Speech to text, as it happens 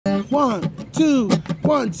1, 2,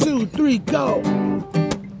 1, 2, 3, go.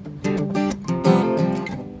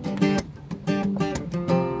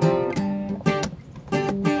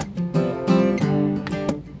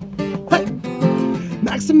 Hey,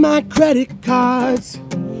 maxing my credit cards,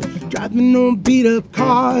 driving on beat up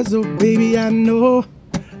cars. Oh baby, I know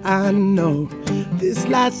this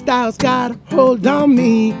lifestyle's got a hold on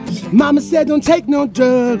me. Mama said don't take no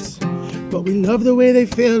drugs, but we love the way they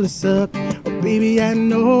fill us up. Oh baby, I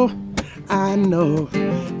know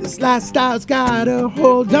this lifestyle's got a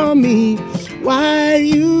hold on me. Why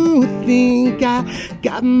you think I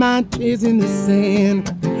got my tears in the sand?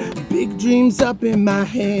 Big dreams up in my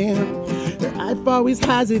hand. Life always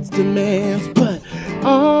has its demands, but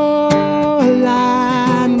all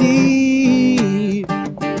I need,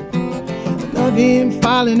 loving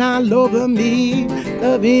falling all over me,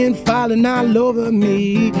 loving falling all over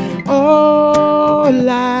me. All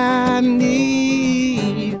I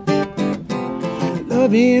need,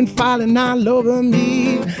 loving falling all over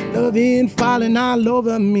me, loving falling all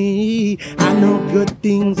over me. I know good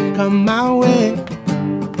things will come my way,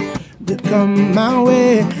 they come my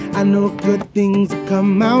way. I know good things will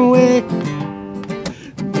come my way,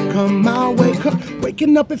 come my way.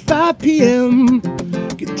 Waking up at 5 p.m.,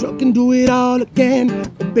 get drunk and do it all again.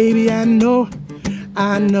 But baby, I know,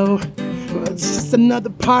 well, it's just another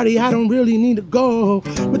party, I don't really need to go.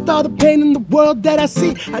 With all the pain in the world that I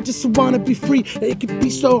see, I just wanna be free. It could be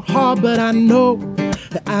so hard, but I know.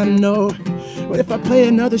 Well, if I play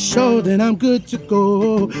another show, then I'm good to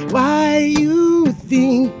go. Why you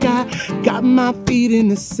think I got my feet in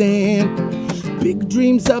the sand? Big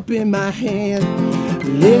dreams up in my hand,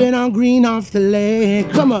 living on green off the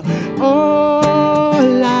land. Come on,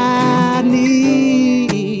 all I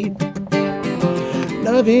need,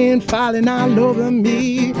 loving falling all over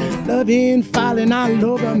me, loving falling all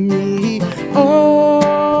over me.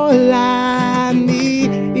 All I need,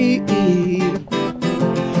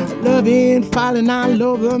 loving falling all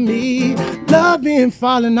over me, loving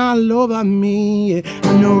falling all over me.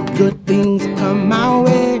 I know good things come my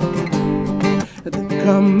way, they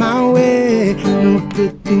come my way. No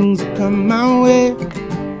good things come my way,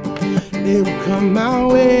 they will come my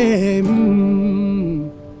way.